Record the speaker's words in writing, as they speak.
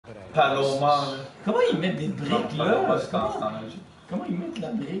Paloma, là. Comment ils mettent des briques là? Paloma, c'est en Algérie. Comment ils mettent la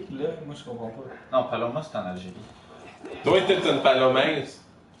brique là? Moi je comprends pas. Non, Paloma, c'est en Algérie. Toi, t'es une palomaise.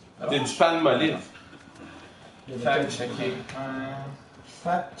 T'es du palmolive. Fact-checking.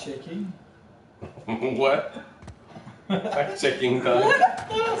 Fact-checking? What? Fact-checking time.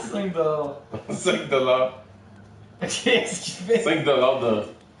 5 $5. Qu'est-ce qu'il fait? 5 de...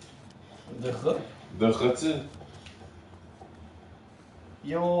 De rat? de rotule.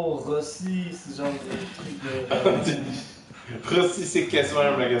 Yo, Rossi, c'est genre de truc de... Rossi, c'est quasiment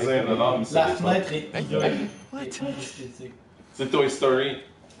un magasin de l'art. La fenêtre est esthétique. C'est Toy Story.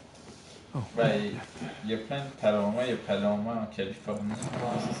 Ben, il y a plein de Paloma. Il y a Paloma en Californie.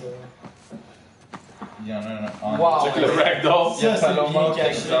 Ouais, c'est ça. Il y en a un en... Wow. Check le ragdoll. Il y a Ça, c'est Paloma bien au caché.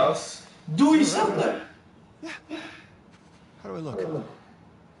 Texas. D'où ils sortent là? How do I look?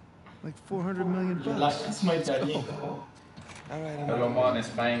 Like 400 million Il a l'air bucks. crissement italien. All right, I'm Paloma en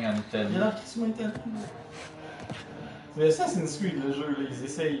Espagne, en Il a Italie. l'air crissement italien. C'est Assassin's Creed le jeu, là. Ils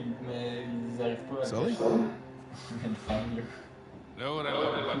essayent, mais ils arrivent pas à... Sully? Ils le font mieux. Know what I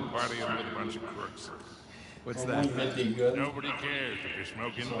love about partying with a bunch of crooks? What's Comment that? ils mettent des guns. Nobody cares if you're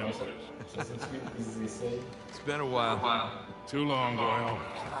smoking dope. Assassin's Creed, ils essayent. It's been a while. Too long, Doyle.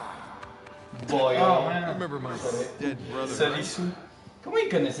 Boy, Oh, I man. remember my dead brother. Salissou. Comment il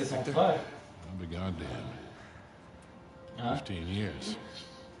connaissait son frère? I'll be goddamn. Hein? 15 years.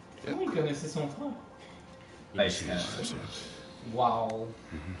 Comment il connaissait son frère? Ben, je connais ça. Wow.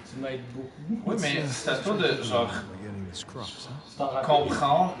 Tu m'aides beaucoup. Oui, mais c'est à toi de, genre, We're getting these crops, huh? Tu t'en rappelles?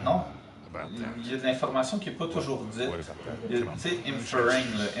 comprendre. Non. About that. Il y a de l'information qui n'est pas toujours dite. What about that? Il y a, tu sais, inferring,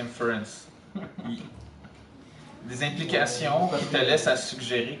 là, inference. Des implications qui te laissent à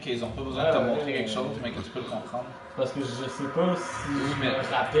suggérer qu'ils n'ont pas besoin de te montrer quelque chose, mais que tu peux le comprendre. Parce que je sais pas si je mais-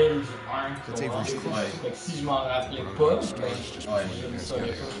 me rappelle du 1. It's Avery's Creek. Ouais. Fait que si je m'en rappelais pas, ben, Ouais. je ne saurais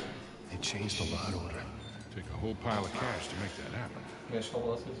pas. They changed a lot over it. Take a whole pile of cash to make that happen. Mais je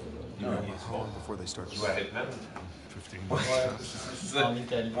comprends ce que tu veux dire. How long before they start? 15 bucks. C'est ça. En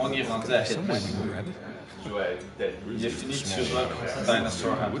Italie. On est rendu à Somewhere Hitman. we can grab it. Il a fini de tuer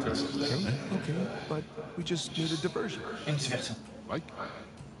Dinosaur Hunter. Okay, but we just need a diversion. Une diversion. Like?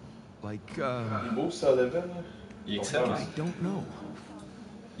 Like, Beau ça level, là. Il est excellent. I don't know.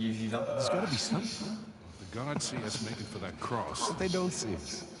 Il est vivant. There's gotta be something. The gods see us making for that cross. But they don't see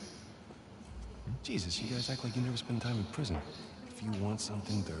us. Jesus, you guys act like you never spend time in prison. If you want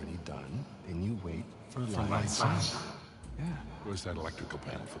something dirty done, then you wait for light outside. Yeah. Where's that electrical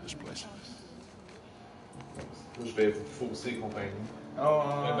panel for this place? Je vais vous fausser compagnie. Oh,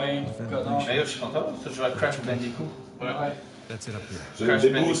 Ben, connard. mais là, je suis content. Tu joues à Crash Bandicoot. Ouais. That's it up here. Je Crash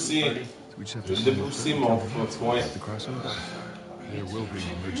déboussé. Bandicoot. So we just have Je to déboussé mon point. the crossover. There will be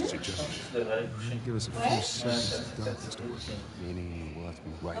an emergency junction. Tu devrais aller coucher. Give us a few seconds of darkness to work. Meaning we'll have to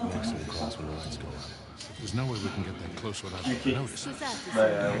be right next to the cross when the lights go out. There's no way we can get that close without Okay. notice.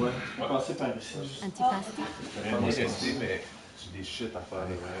 Ben, ouais. On va passer par ici. Antipasti. J'aurais aimé rester, mais j'ai des shit à faire.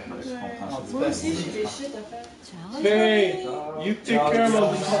 Moi aussi, j'ai des shit à faire. Ciao. Hey! You take care,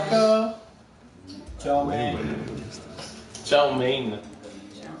 motherfucker! Ciao, man. Chow mein.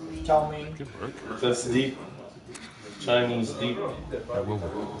 Ciao, man. Good work. That's deep. Chinese deep. I will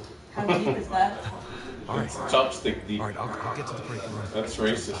work. How deep is that? All right. Chopstick deep. All right, I'll get to the break room. That's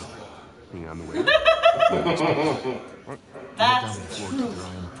racist. I mean, on the way. That's Forward to true. dry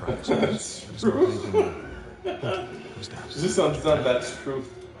on the prize. That's Start true. thinking, who's down? Juste en disant that's truth.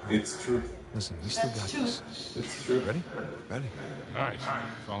 It's truth. Listen, we still got That's this. It's true. Ready? Ready. All right,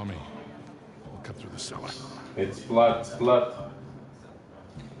 follow me. We'll cut through the cellar. It's blood. It's blood.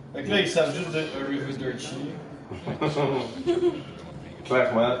 Fait que là, ils savent juste de un review d'Archie.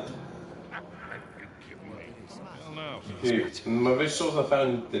 Clairement. Hell no. Ok, une mauvaise chose à faire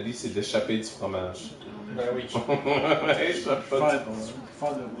en Italie, c'est d'échapper du fromage. Ben oui. Ouais, échappe pas du...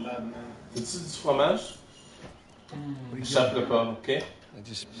 Faire de roulade, man. Veux-tu du fromage? Échappe-le pas, ok? I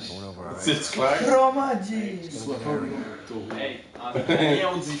just went over. All right. C'est clair? Fromaggi! Hey, en italien,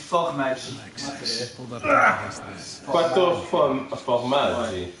 on dit formaggi. Pulled up against this. Quattro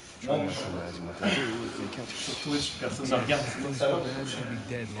formaggi. Trying to imagine what they do if they catch us. Twitch, personne ne regarde. Ça va? They should be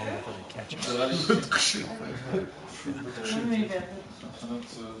dead long before they catch us. Tu vas aller te coucher. Mes verres.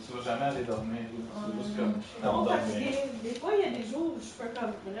 Tu vas jamais aller dormir. C'est juste comme Non, parce dormir. que des fois, il y a des jours où je peux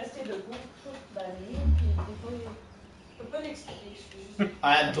comme rester debout toute la nuit, puis des fois, je peux pas l'expliquer. Je suis juste...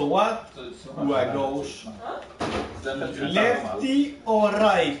 À droite ou à gauche? Left. Lefty or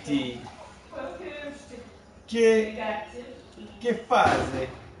righty? Parce que je Che, suis négatif. che fase?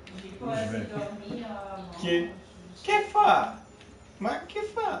 J'ai pas assez dormi. Che fa? Ma che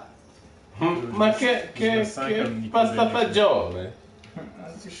fa? Ma che pasta fagioli?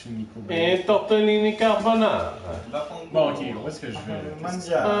 Je suis Nico. Et tortellini carbonara. Bon, ok, où est-ce que je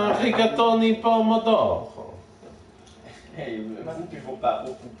vais? Un rigatoni pomodoro. Hey, vous puis vos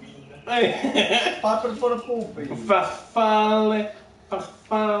papas poupines. Hey. Papel for the poupée. Farfalle.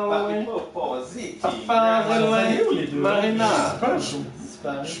 Parlez Farfalle. pas, ziki. Farfalle. Marinade.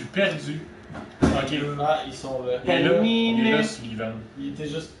 Je suis perdu. Ok. Ah, ils sont là. Il est là, il est là, Panini. Sullivan. Il était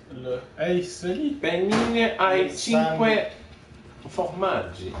juste là. Hey, salut! Panini ai cinque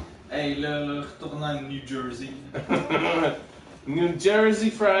formaggi. Hey, là, retournant à New Jersey. New Jersey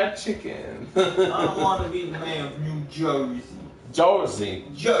fried chicken. I want to be the man of New Jersey. Jersey.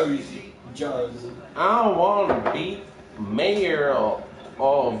 Jersey. Jersey. I want to be mayor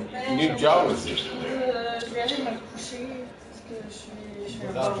of New Jersey. Je vais aller me coucher parce que je suis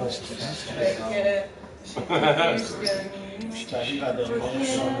un Bravo. Fait que Si t'arrives à dormir, je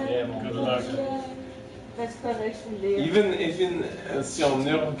changerais mon Good gars. luck. c'est correct, je suis libre. Even si on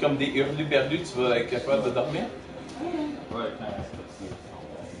hurle comme des hurluberlus, tu vas être capable de dormir? Ouais,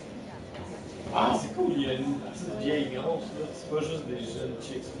 Ah, c'est cool, il y a une petite vieille grosse, là. C'est pas juste des jeunes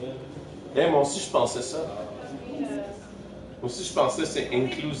chicks, là. Moi aussi, je pensais ça. Moi aussi, je pensais que c'est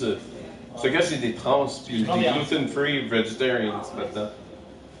inclusive. Ce gars, j'ai des trans, puis des gluten-free vegetarians maintenant.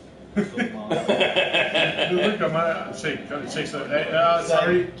 Je veux comment. Shake ça. Hey, ah,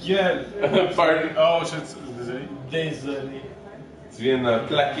 sorry. Gueule! Pardon. Oh, shit, désolé. Désolé. Tu viens de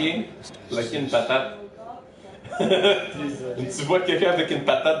plaquer une patate. Désolé. Tu vois quelqu'un avec une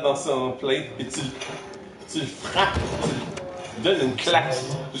patate dans son plate, et tu le frappes, tu lui donnes une claque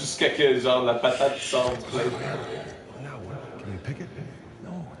jusqu'à que genre la patate sorte du plate. Now what? Can we pick it?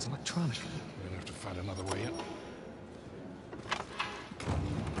 No, it's electronic. We're gonna have to find another way in.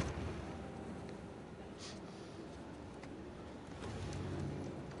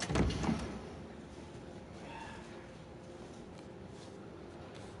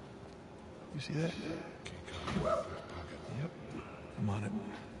 You see that? Yep. I'm on it.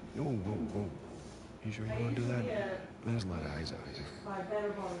 Whoa, whoa, whoa. You sure you want to do that? There's a lot of eyes out here.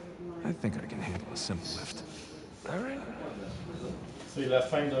 I think I can handle a simple lift. All right. C'est la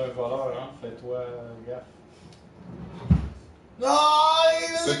fin d'un voleur, hein. Fais-toi gaffe.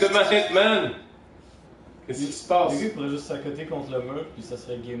 C'était ma hitman! Qu'est-ce qui se passe? Le gars pourrait juste s'accoter contre le mur, puis ça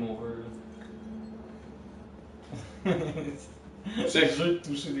serait game over, là. Check. Le jeu de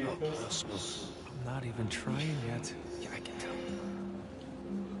toucher des fesses. I'm not even trying yet. Yeah, I can tell.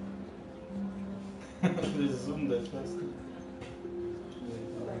 Le zoom de fesses.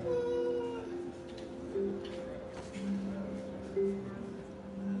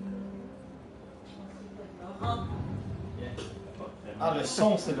 Ah, le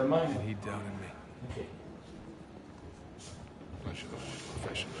son, c'est le même. He doubted me. I should have more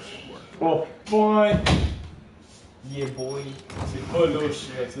professionals at work. Oh boy! Yeah, boy. C'est pas louche,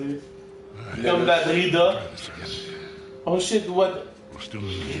 là, tu sais. Comme la Drida. Try this again. Oh shit, what? We're still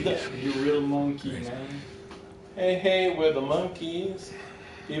in the You real monkey, man. Hey, we're the monkeys.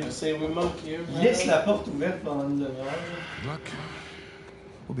 People say we're monkey. Il laisse la porte ouverte pendant une demi-heure. Luck.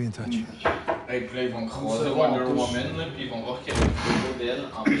 We'll be in touch. Hey, puis là, ils vont croiser Wonder Woman, là, puis ils vont voir qu'il y a une photo d'elle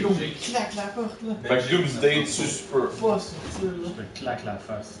en Yo, Belgique. il claque la porte, là. Fait que Doomsday dessus, super. Pas subtil, là. Je te claque la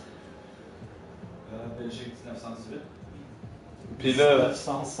face. Belgique 1918. Pis là,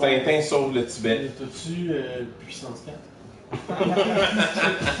 905. Tintin sauve le Tibet. T'as-tu puissance 4?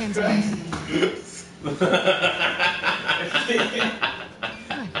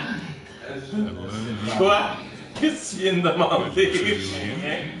 Quoi? Qu'est-ce que tu viens de demander?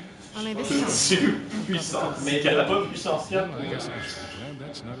 Only this time. C'est-tu puissance? Mais t'as pas puissance 4 I guess I'm just glad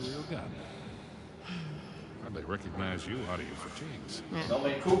that's not a real gun. Hardly recognize you out of your fatigues. Non,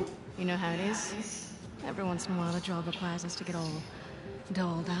 mais cool. You know how it is? Every once in a while, a job requires us to get all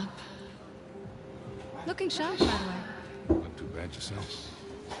dolled up. Looking sharp, by the way. Not too bad yourself.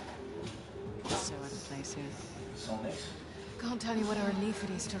 So out of place here. Son ex. Can't tell you what a relief it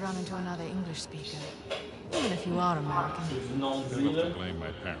is to run into another English speaker. Even if you are American. C'est du non-dit, Never là. to blame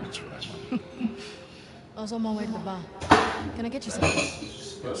my parents for that one. I was on my way to the bar. Can I get you something?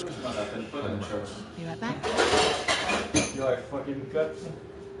 Je m'en rappelle pas d'une chose. Be right back. Yo, un fucking cut, ça.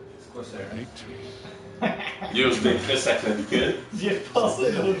 C'est quoi ça? Hate. Yo, je t'ai sa clavicule. J'y ai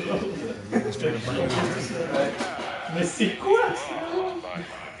pensé l'autre jour. Mais c'est quoi ça?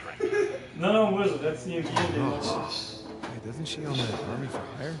 Non, moi je retiens bien les noms. Hey, doesn't she own that army for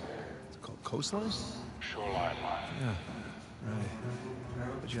hire? It's called Coastline? Shoreline line. Yeah,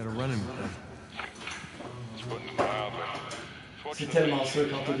 right. But you had a run-in with them. It's putting it mildly. C'est tellement ça,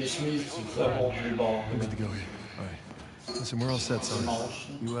 quand t'as des chemises, tu te fais bon vieux bord. I'm good to go here. All right. Listen, we're all set, son.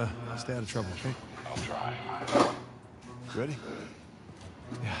 You stay out of trouble, okay? I'll try. You ready?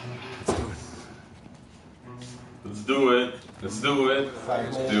 Let's do it. Let's do it. Let's do it.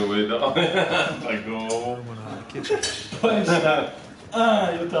 Let's do it. Fago. One out of the kitchen. Punch.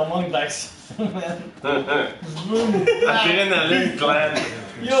 Ah, yo, t'en manques d'action, man. Adrénaline pleine.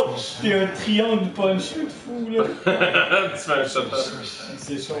 Yo, t'es un triangle punch de fou, là. Tu fais un shot.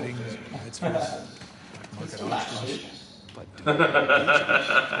 C'est chaud.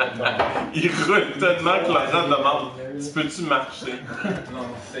 Il roule tellement que l'argent demande. Tu peux-tu marcher? Non,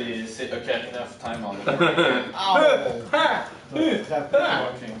 c'est Ocarina of Time en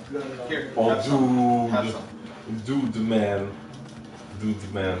Oh, dude, man.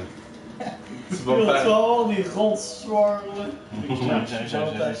 Dude, man. Tu vas Yo, tu vas faire. avoir des ronds de sueur, là. Tu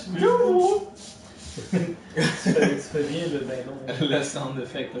fais bien le dindon. Le sound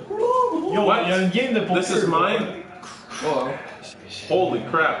effect. Yo, What? il y a une game de poker. This is mine? Oh, Holy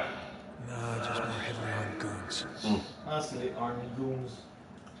crap. Nah, just more heavily armed goons. Ah, c'est les Army Goons.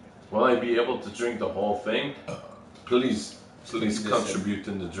 Will I be able to drink the whole thing? Please contribute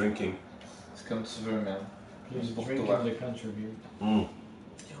in the drinking. c'est comme tu veux, man. Please Pour drink toi. and the contribute. Mm. Yo,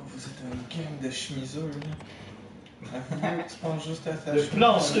 vous êtes un gang de chemiseux, là. Tu penses juste à ta Le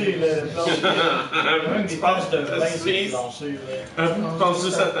plancher, le plancher. Il y a même des pages de vin sur le plancher, là. Pense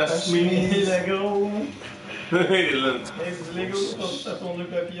juste à ta chemise. Le gros. Là, Hey, c'est Lego, ça ton deux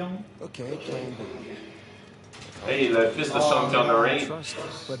papillons. Okay, plan B. hey, le fils de Sean Connery. Trust,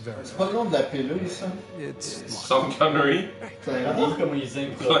 but C'est verify. pas le nom de la pilule, ça? It's Sean Connery? Regarde comment ils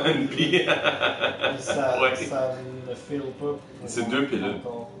aiment Plan B. ça, Ouais. ça ne file pas. C'est deux pilules.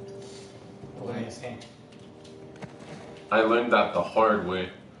 Encore. Pour l'instant. I learned that the hard way.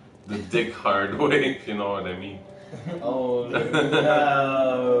 The dick hard way, if you know what I mean. Oh,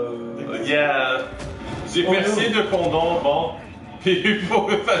 Yeah. J'ai percé de condom, bon. Puis il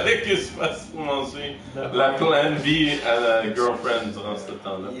fallait que je fasse manger la plan B à la girlfriend durant ce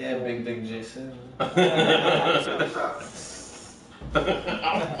temps-là. Yeah, Big Dick Jason. Oh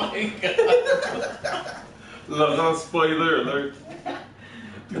my god! Laurent, spoiler alert.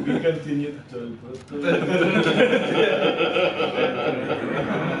 to be continued.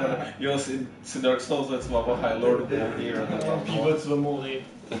 Yo, c'est Dark Souls, là, tu vas voir High Lord de here. Puis là, tu vas mourir.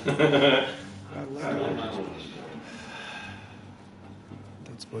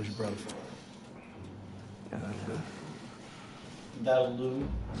 Don't suppose you brought a phone. Yeah, that'll do. That'll do.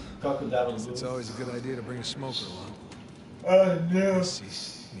 Cock that'll do. It's always a good idea to bring a smoker along. No. Let's see.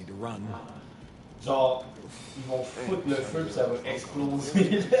 Need to run. Genre, ils vont foutre le feu puis ça va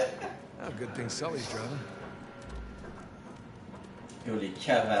exploser. Oh, good thing Sully's driving. Yo, les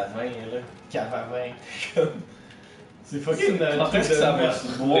caves à vin, là. Cave à vin. C'est fucking un Quand truc est-ce de que ça va merde. se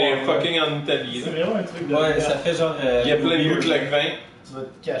T'es boire? fucking en Italie, C'est là. vraiment un truc de Ouais, merde. ça fait genre. Il y a plein de boucles de vin. Tu vas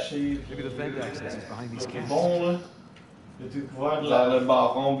te cacher. Maybe the vent access is behind these C'est cans. bon, là. Le truc couvert de Genre la... le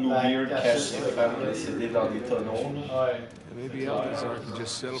baron Bluebeard La caché cachette, les femmes décédées dans des tonneaux, là. Ouais. Maybe Aldazar could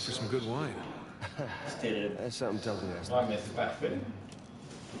just settle for some good wine. C'est terrible. That's something tells me that's Ouais, mais c'est parfait.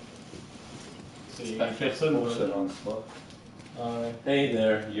 C'est parfait personne pour va- ce lance-pas. Ouais. Hey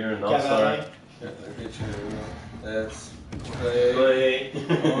there, you're an Cave à all-star. vin. Let's play. Play.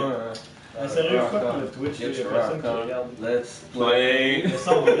 Ah, sérieux, fuck le Twitch, il y a personne qui regarde. Let's Play. Mais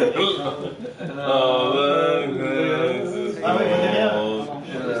ça, on va le faire. All the Ah ouais, derrière.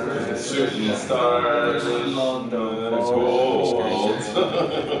 shooting stars on the gold.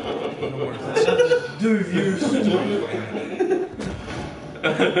 Deux vieux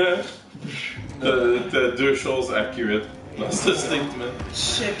T'as deux choses accurate dans ce statement.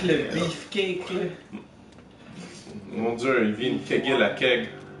 check le beefcake, là. Mon dieu, il vient de keguer la keg.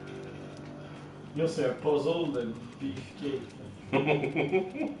 Yo, c'est un puzzle de beefcake.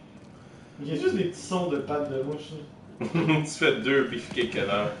 Il y a juste des petits sons de pattes de mouche. Là. Tu fais deux beefcakes à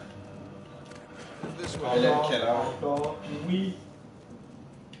l'heure. This way. Elle a quelle heure? Encore. Oui.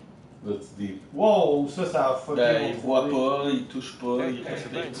 That's deep. Wow, ça a fucké Ben, mon il voit 3D. pas, il touche pas, Hey, il that's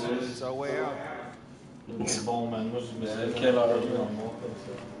the respecte vent, pas. it's our way out. C'est bon, man. Moi, je me suis Quelle heure, dans là? le monde comme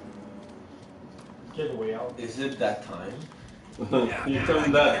ça. Quel way out. Is it that time? You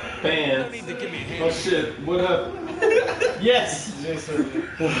turned that pants. Oh shit, what up? Yes! J'ai ça.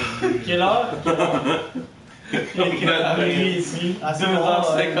 Quelle heure? Quelle heure ici? Ah, c'est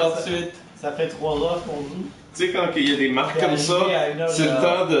 2h58. Ça fait 3 heures qu'on joue. Tu sais, quand il y a des marques comme ça, c'est le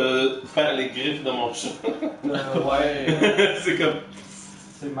temps de faire les griffes de mon chat. Ouais. C'est comme.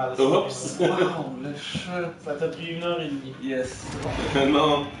 C'est mal. Oups! Wow, le chat. Ça t'a pris 1h30. Yes.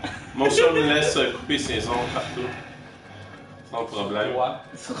 Non, mon chat me laisse couper ses ongles partout. Sans problème. Ouais.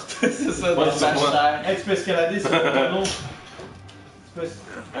 Surtout, c'est ça, Ouais, dans c'est la moi. Hey, chair. tu peux escalader sur le tonneau. Tu peux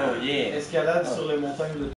Oh yeah. escalade sur les montagnes de